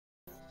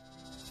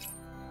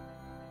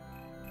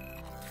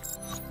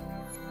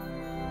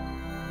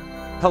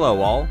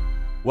Hello all,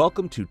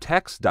 welcome to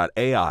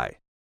teX.ai.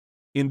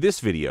 In this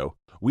video,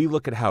 we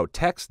look at how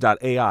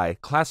teX.ai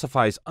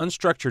classifies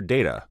unstructured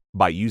data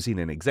by using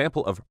an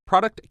example of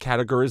product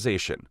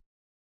categorization.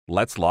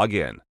 Let's log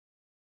in.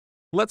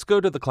 Let's go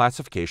to the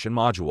classification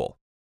module.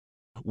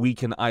 We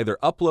can either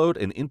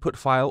upload an input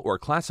file or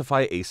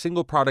classify a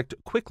single product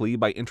quickly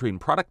by entering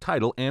product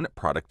title and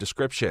product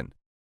description.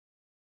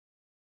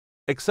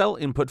 Excel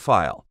input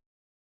file.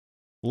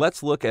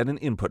 Let's look at an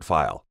input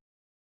file.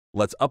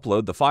 Let's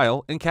upload the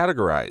file and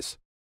categorize.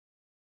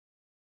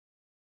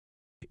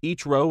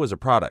 Each row is a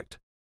product.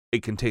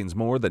 It contains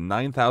more than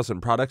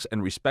 9,000 products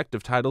and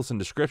respective titles and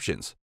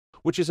descriptions,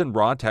 which is in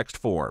raw text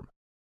form.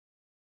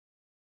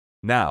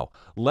 Now,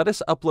 let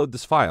us upload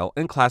this file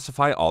and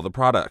classify all the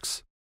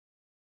products.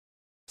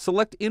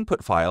 Select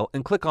Input File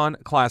and click on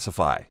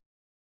Classify.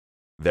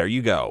 There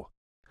you go.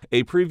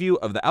 A preview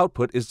of the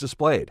output is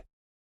displayed.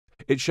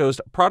 It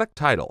shows product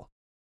title,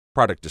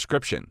 product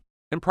description,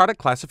 and product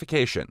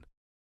classification.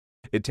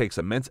 It takes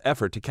immense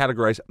effort to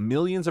categorize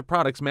millions of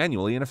products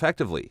manually and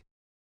effectively.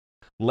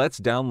 Let's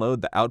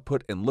download the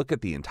output and look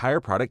at the entire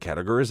product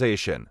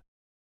categorization.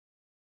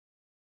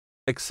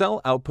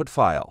 Excel output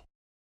file.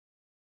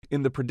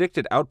 In the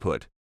predicted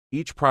output,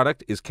 each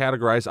product is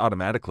categorized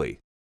automatically.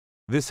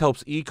 This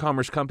helps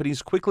e-commerce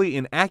companies quickly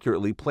and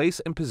accurately place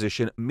and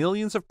position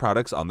millions of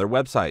products on their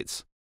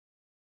websites.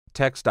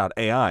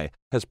 teX.ai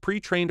has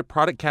pre-trained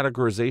product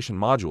categorization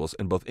modules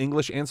in both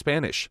English and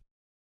Spanish.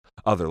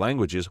 Other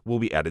languages will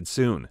be added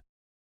soon.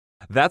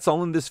 That's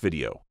all in this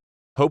video.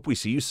 Hope we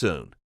see you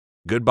soon.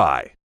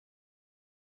 Goodbye.